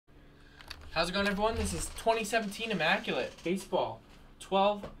How's it going, everyone? This is 2017 Immaculate Baseball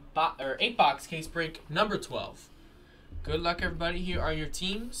 8 box case break number 12. Good luck, everybody. Here are your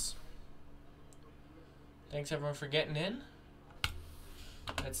teams. Thanks, everyone, for getting in.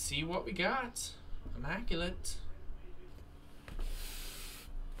 Let's see what we got. Immaculate.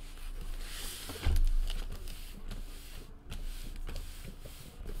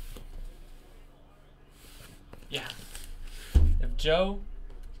 Yeah. If Joe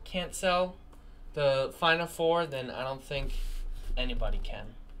can't sell the final four, then I don't think anybody can.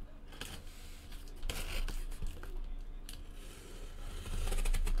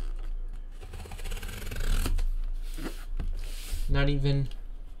 Not even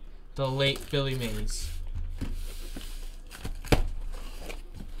the late Billy Mays.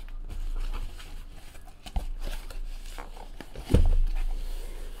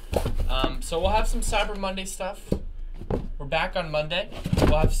 So we'll have some Cyber Monday stuff. We're back on Monday.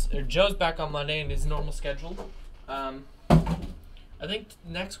 Joe's back on Monday in his normal schedule. I think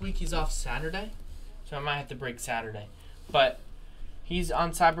next week he's off Saturday, so I might have to break Saturday. But he's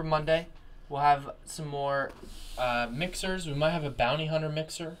on Cyber Monday. We'll have some more mixers. We might have a Bounty Hunter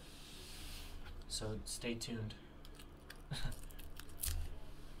mixer. So stay tuned.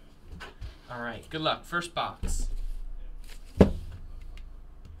 All right, good luck. First box.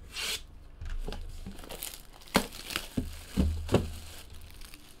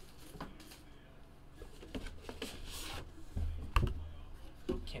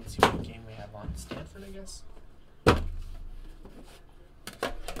 Can't see what game we have on. Stanford, I guess.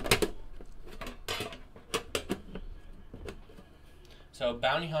 So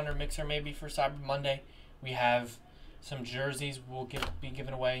Bounty Hunter mixer maybe for Cyber Monday. We have some jerseys we'll be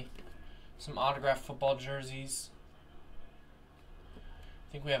giving away. Some autographed football jerseys. I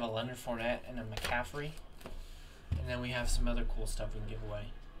think we have a Leonard Fournette and a McCaffrey. And then we have some other cool stuff we can give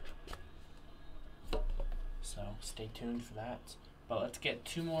away. So stay tuned for that. But let's get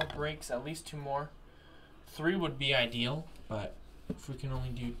 2 more breaks, at least 2 more. 3 would be ideal, but if we can only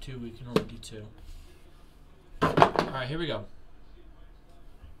do 2, we can only do 2. Alright, here we go.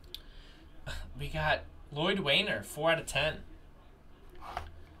 We got Lloyd Wayner, 4 out of 10.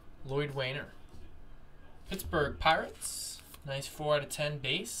 Lloyd Wayner. Pittsburgh Pirates. Nice 4 out of 10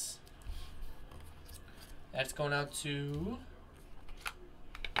 base. That's going out to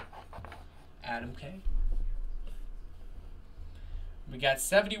Adam K. We got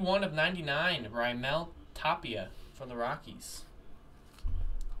 71 of 99, Raimel Tapia for the Rockies.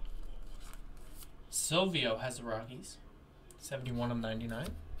 Silvio has the Rockies. 71 of 99.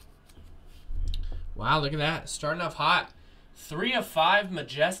 Wow, look at that. Starting off hot. 3 of 5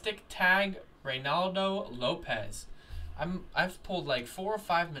 Majestic tag, Reynaldo Lopez. I've pulled like 4 or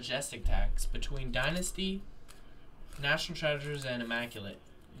 5 Majestic tags between Dynasty, National Treasures, and Immaculate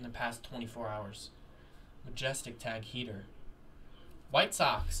in the past 24 hours. Majestic tag heater. White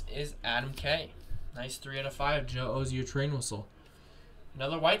Sox is Adam K. Nice 3 out of 5. Joe owes you a train whistle.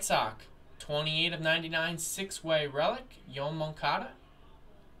 Another White Sox. 28 of 99. 6-way relic. Yoan Moncada.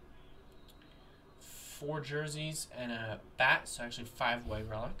 4 jerseys and a bat. So actually 5-way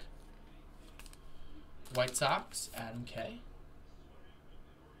relic. White Sox. Adam K.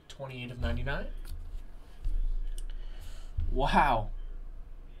 28 of 99. Wow.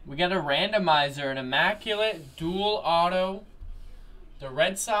 We got a randomizer. An Immaculate dual auto. The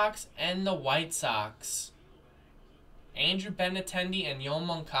Red Sox and the White Sox. Andrew Benintendi and Yoan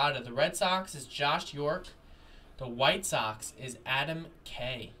Moncada. The Red Sox is Josh York. The White Sox is Adam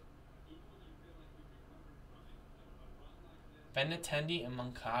K. Benintendi and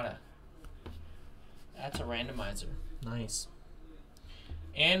Moncada. That's a randomizer. Nice.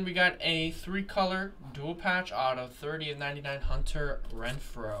 And we got a 3-color dual patch auto. 30 of 99 Hunter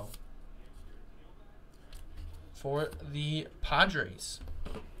Renfroe. For the Padres,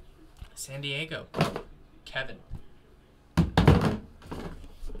 San Diego, Kevin.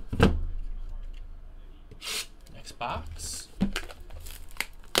 Next box.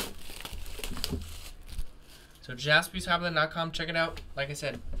 So JaspysHobbyland.com, check it out. Like I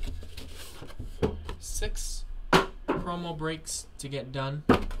said, 6 promo breaks to get done.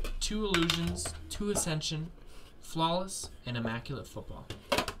 2 Illusions, 2 Ascension, Flawless, and Immaculate Football.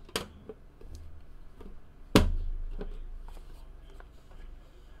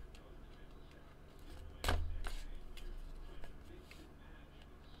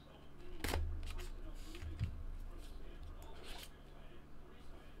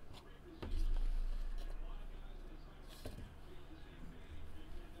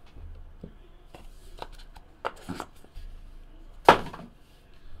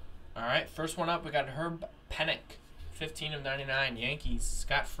 All right, first one up, we got Herb Pennick, 15 of 99, Yankees,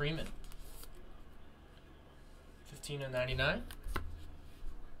 Scott Freeman. 15 of 99.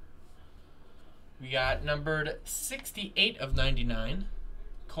 We got numbered 68 of 99.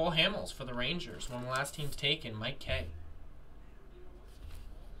 Cole Hamels for the Rangers. One of the last teams taken. Mike K.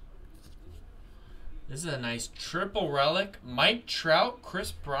 This is a nice triple relic. Mike Trout,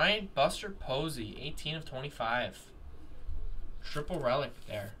 Chris Bryant, Buster Posey. 18 of 25. Triple relic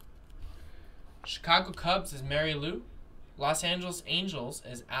there. Chicago Cubs is Mary Lou. Los Angeles Angels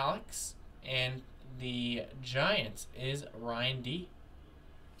is Alex. And the Giants is Ryan D.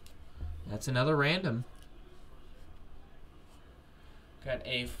 That's another random. Got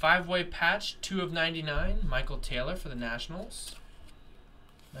a 5-way patch, 2 of 99. Michael Taylor for the Nationals.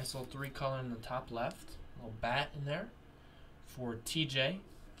 Nice little 3-color in the top left. A little bat in there for TJ.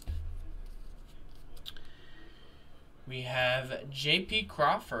 We have J.P.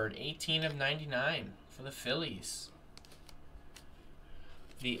 Crawford, 18 of 99 for the Phillies.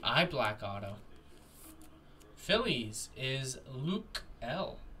 The eye black auto. Phillies is Luke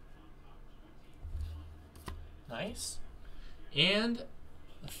L. Nice. And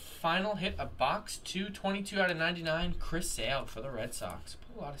the final hit, a box 2, 22 out of 99, Chris Sale for the Red Sox.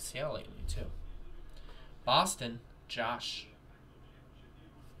 Put a lot of Sale lately, too. Boston, Josh.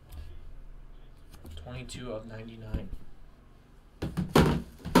 22 of 99.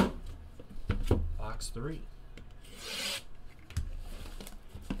 Box 3.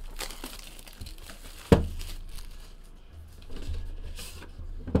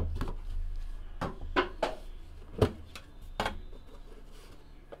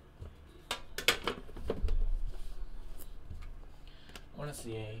 I want to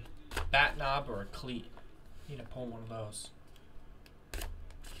see a bat knob or a cleat. Need to pull one of those.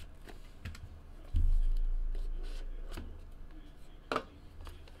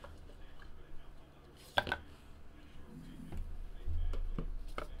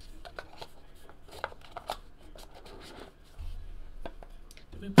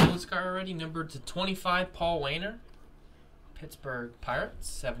 Did we pull this card already? Numbered to 25, Paul Wainer. Pittsburgh Pirates,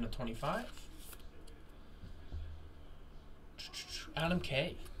 7 of 25. Adam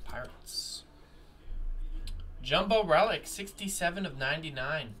K. Pirates. Jumbo Relic, 67 of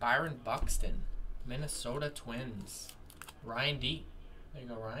 99. Byron Buxton. Minnesota Twins. Ryan D. There you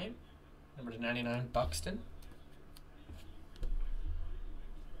go, Ryan. Number to 99, Buxton.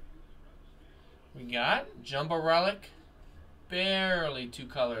 We got Jumbo Relic. Barely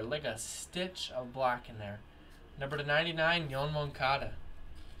 2-color. Like a stitch of black in there. Number to 99, Yon Moncada.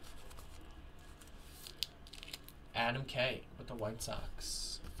 Adam K. with the White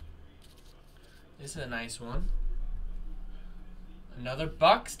Sox. This is a nice one. Another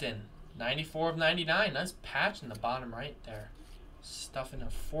Buxton. 94 of 99. Nice patch in the bottom right there. Stuffing a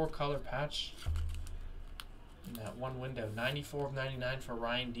 4-color patch in that one window. 94 of 99 for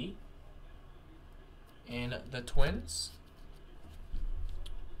Ryan D. And the Twins.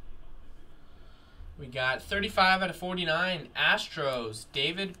 We got 35 out of 49. Astros.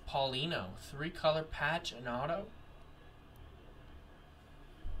 David Paulino. 3-color patch and auto.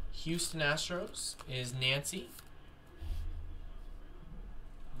 Houston Astros is Nancy.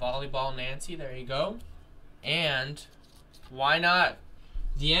 Volleyball Nancy, there you go. And why not?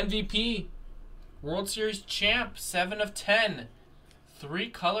 The MVP, World Series champ, 7 of 10.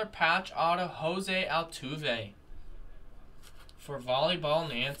 3-color patch auto, Jose Altuve. For Volleyball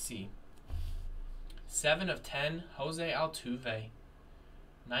Nancy. 7 of 10, Jose Altuve.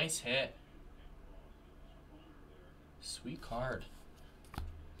 Nice hit. Sweet card.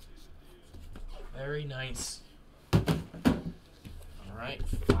 Very nice. Alright,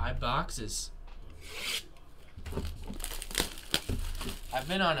 5 boxes. I've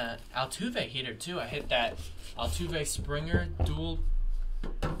been on a Altuve heater too. I hit that Altuve Springer dual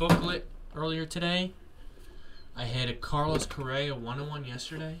booklet earlier today. I hit a Carlos Correa 101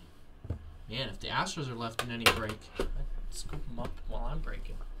 yesterday. Man, if the Astros are left in any break, I'd scoop them up while I'm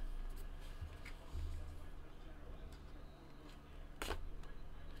breaking.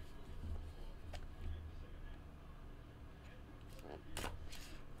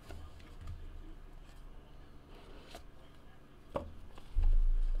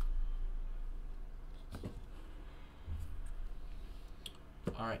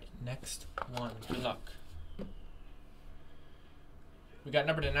 Alright, next one. Good luck. We got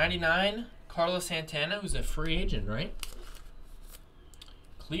number to 99, Carlos Santana, who's a free agent, right?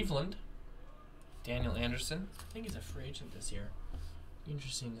 Cleveland, Daniel Anderson. I think he's a free agent this year.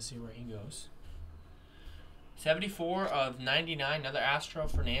 Interesting to see where he goes. 74 of 99, another Astro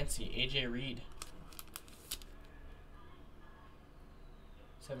for Nancy, AJ Reed.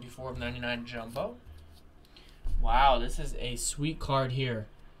 74 of 99 Jumbo. Wow, this is a sweet card here.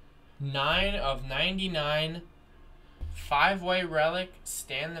 9 of 99 5-way relic,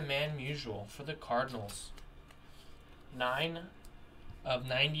 Stan the Man Musial for the Cardinals. 9 of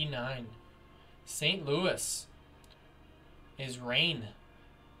 99. St. Louis is Rain.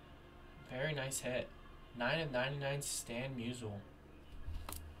 Very nice hit. 9 of 99, Stan Musial.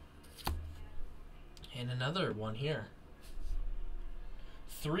 And another one here.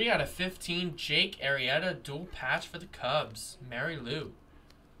 3 out of 15, Jake Arrieta, dual patch for the Cubs. Mary Lou.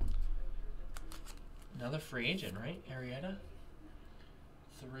 Another free agent, right? Arrieta.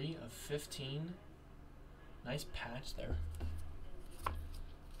 3 of 15. Nice patch there.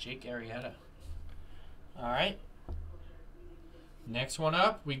 Jake Arrieta. Alright. Next one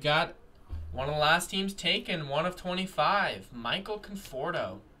up, we got one of the last teams taken. 1 of 25. Michael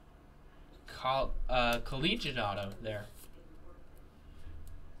Conforto. Collegiate auto there.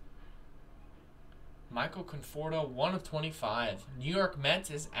 Michael Conforto, 1 of 25. New York Mets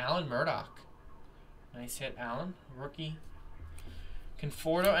is Alan Murdoch. Nice hit, Alan. Rookie.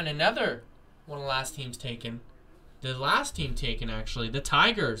 Conforto, and another one of the last teams taken. The last team taken, actually. The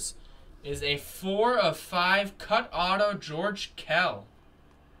Tigers is a 4 of 5 cut auto, George Kell.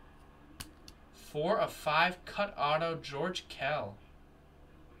 4 of 5 cut auto, George Kell.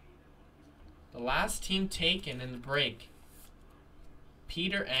 The last team taken in the break.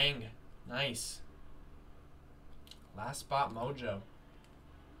 Peter Ang. Nice. Last spot mojo.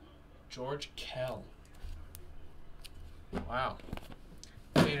 George Kell. Wow.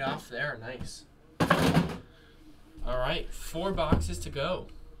 Paid off there. Nice. Alright, 4 boxes to go.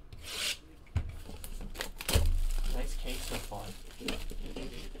 Nice cake so far.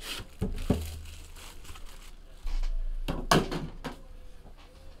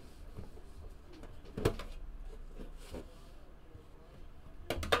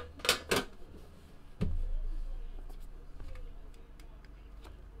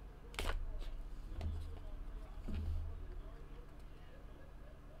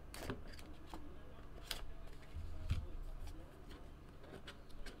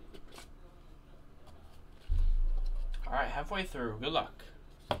 Alright, halfway through. Good luck.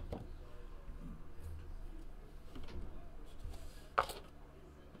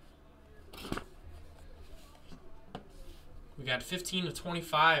 We got 15 of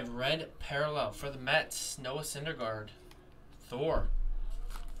 25. Red parallel for the Mets. Noah Syndergaard. Thor.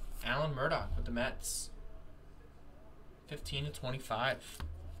 Alan Murdoch with the Mets. 15 of 25.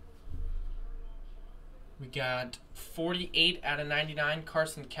 We got 48 out of 99.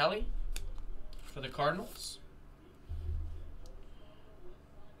 Carson Kelly for the Cardinals.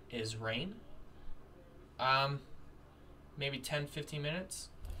 Is Rain. Maybe 10-15 minutes.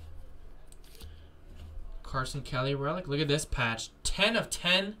 Carson Kelly relic. Look at this patch. 10 of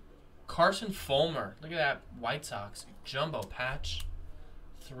 10. Carson Fulmer. Look at that White Sox jumbo patch.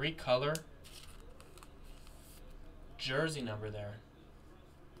 3-color. Jersey number there.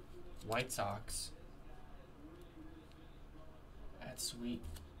 White Sox. That's sweet.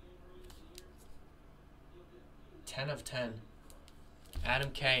 10 of 10.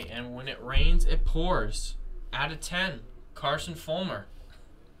 Adam K. And when it rains, it pours. Out of 10. Carson Fulmer.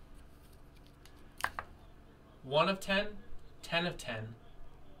 1 of 10. 10 of 10.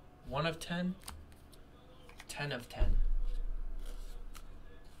 1 of 10. 10 of 10.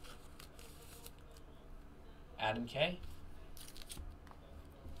 Adam K.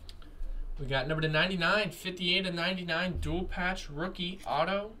 We got number to 99. 58 of 99. Dual patch rookie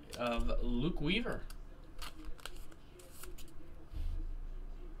auto of Luke Weaver.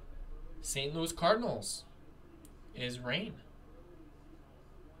 St. Louis Cardinals is Rain.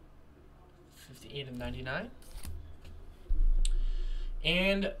 58 of 99.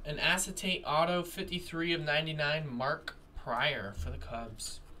 And an acetate auto, 53 of 99, Mark Pryor for the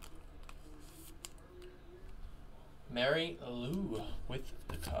Cubs. Mary Lou with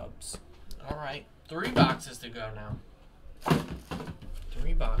the Cubs. All right, 3 boxes to go now.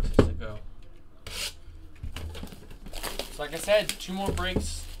 3 boxes to go. So like I said, 2 more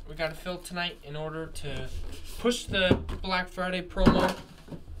breaks we got to fill tonight in order to push the Black Friday promo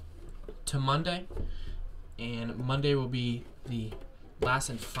to Monday. And Monday will be the last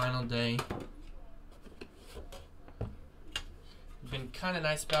and final day. Been kind of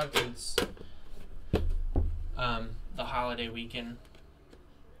nice about it since the holiday weekend.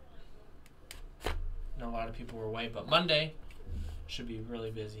 I know a lot of people were away, but Monday should be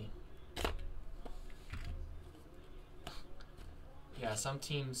really busy. Yeah, some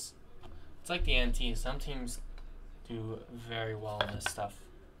teams, it's like the NT, some teams do very well in this stuff.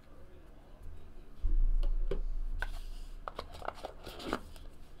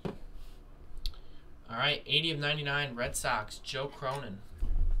 All right, 80 of 99, Red Sox, Joe Cronin.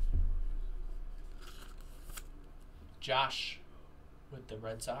 Josh with the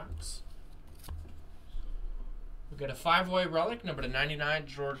Red Sox. We got a 5-way relic, number /99,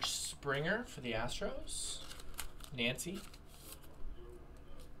 George Springer for the Astros. Nancy.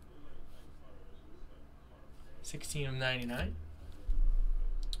 16/99.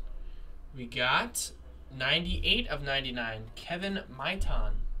 We got 98/99, Kevin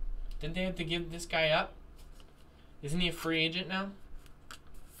Maitan. Didn't they have to give this guy up? Isn't he a free agent now?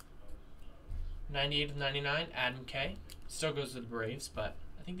 98/99, Adam K. Still goes to the Braves, but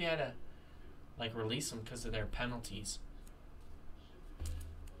I think they had to like release him because of their penalties.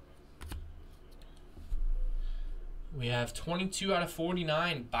 We have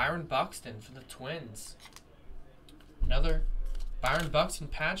 22/49, Byron Buxton for the Twins. Another Byron Buxton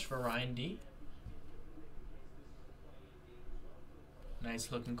patch for Ryan D.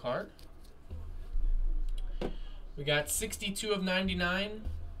 Nice looking card. We got 62/99,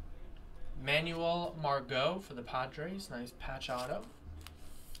 Manuel Margot for the Padres. Nice patch auto.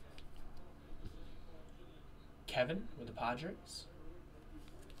 Kevin with the Padres.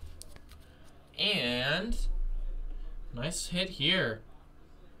 And nice hit here.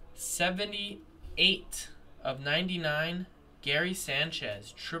 78/99, Gary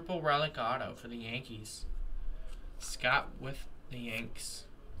Sanchez. Triple relic auto for the Yankees. Scott with the Yanks.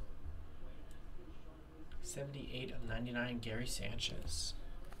 78/99, Gary Sanchez.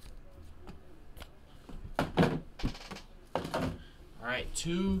 All right,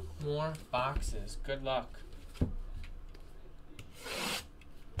 2 more boxes. Good luck.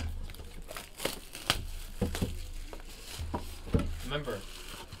 Remember,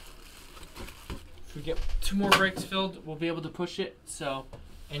 if we get 2 more breaks filled, we'll be able to push it. So,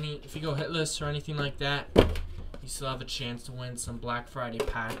 if you go hitless or anything like that, you still have a chance to win some Black Friday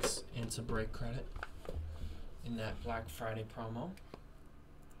packs and some break credit in that Black Friday promo.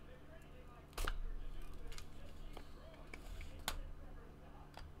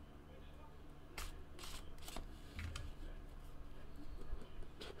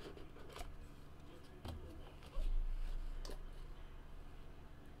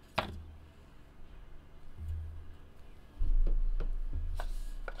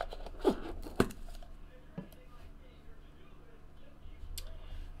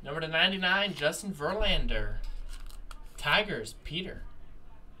 Number /99, Justin Verlander. Tigers, Peter.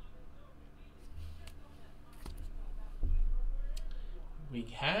 We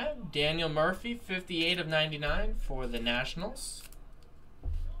have Daniel Murphy, 58/99 for the Nationals.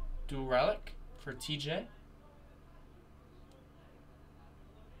 Dual relic for TJ.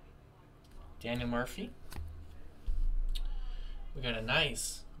 Daniel Murphy. We got a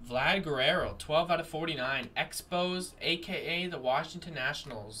nice Vlad Guerrero, 12/49. Expos, a.k.a. the Washington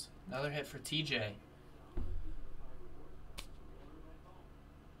Nationals. Another hit for TJ.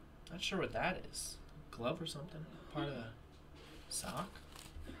 Not sure what that is. Glove or something? Part of the sock?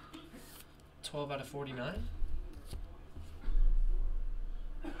 12/49.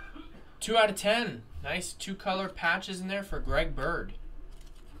 2/10. Nice 2-color patches in there for Greg Bird.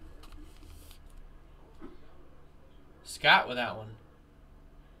 Scott with that one.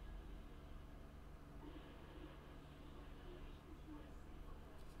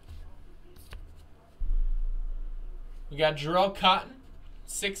 We got Jarrell Cotton,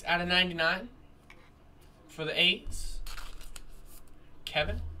 6/99 for the A's.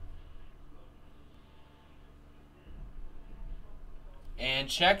 Kevin. And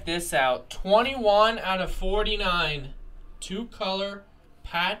check this out. 21/49. 2-color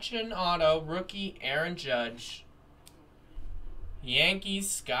patch and auto rookie Aaron Judge.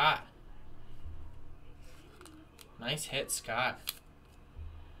 Yankees Scott. Nice hit, Scott.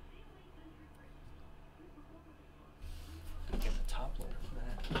 Get the top loader for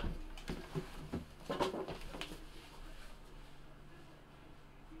that.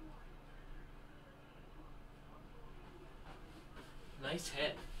 Nice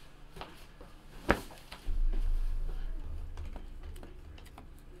hit.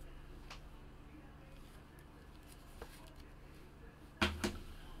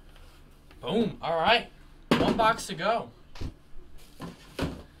 Boom. All right. 1 box to go.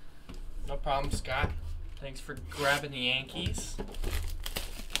 No problem, Scott. Thanks for grabbing the Yankees.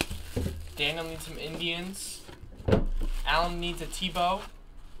 Daniel needs some Indians. Alan needs a Tebow.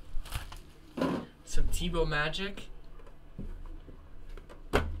 Some Tebow magic.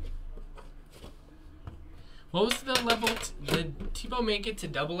 What was the level? Did Tebow make it to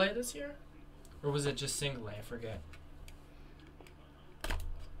AA this year? Or was it just single A? I forget.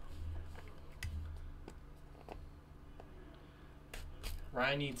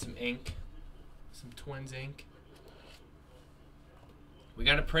 Ryan needs some ink. Some Twins ink. We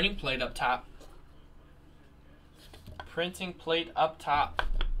got a printing plate up top. printing plate up top.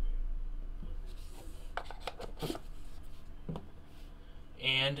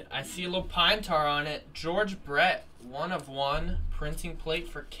 And I see a little pine tar on it. George Brett, 1/1 printing plate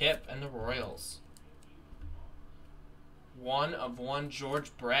for Kip and the Royals. 1/1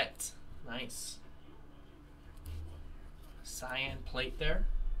 George Brett. Nice. Cyan plate there.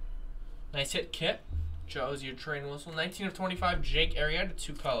 Nice hit, Kip. Joe's your train whistle. 19/25 Jake Arrieta,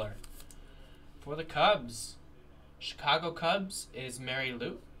 2-color. For the Cubs, Chicago Cubs is Mary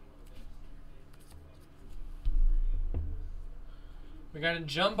Lou. We got a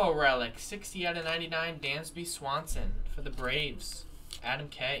jumbo relic, 60/99 Dansby Swanson. For the Braves, Adam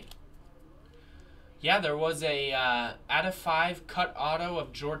K. Yeah, there was a out of 5 cut auto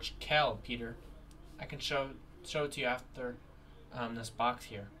of George Kell, Peter. I can show it to you after this box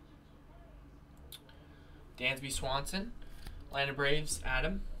here. Dansby Swanson, Atlanta Braves,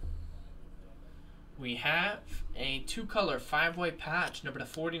 Adam. We have a 2-color 5-way patch, number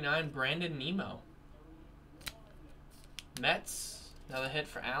 49, Brandon Nemo. Mets, another hit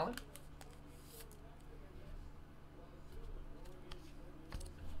for Allen.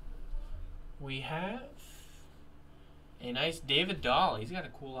 We have a nice David Dahl. He's got a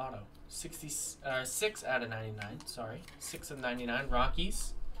cool auto. 6/99. Sorry, 6/99.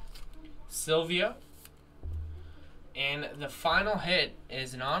 Rockies. Silvio. And the final hit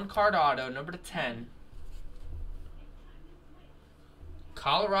is an on-card auto, number 10.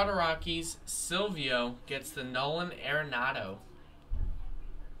 Colorado Rockies. Silvio gets the Nolan Arenado.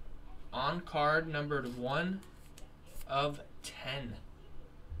 On-card, numbered 1/10.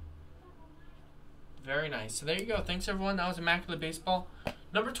 Very nice. So there you go. Thanks, everyone. That was Immaculate Baseball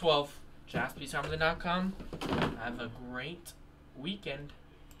number 12. JaspysHamilton.com. Have a great weekend.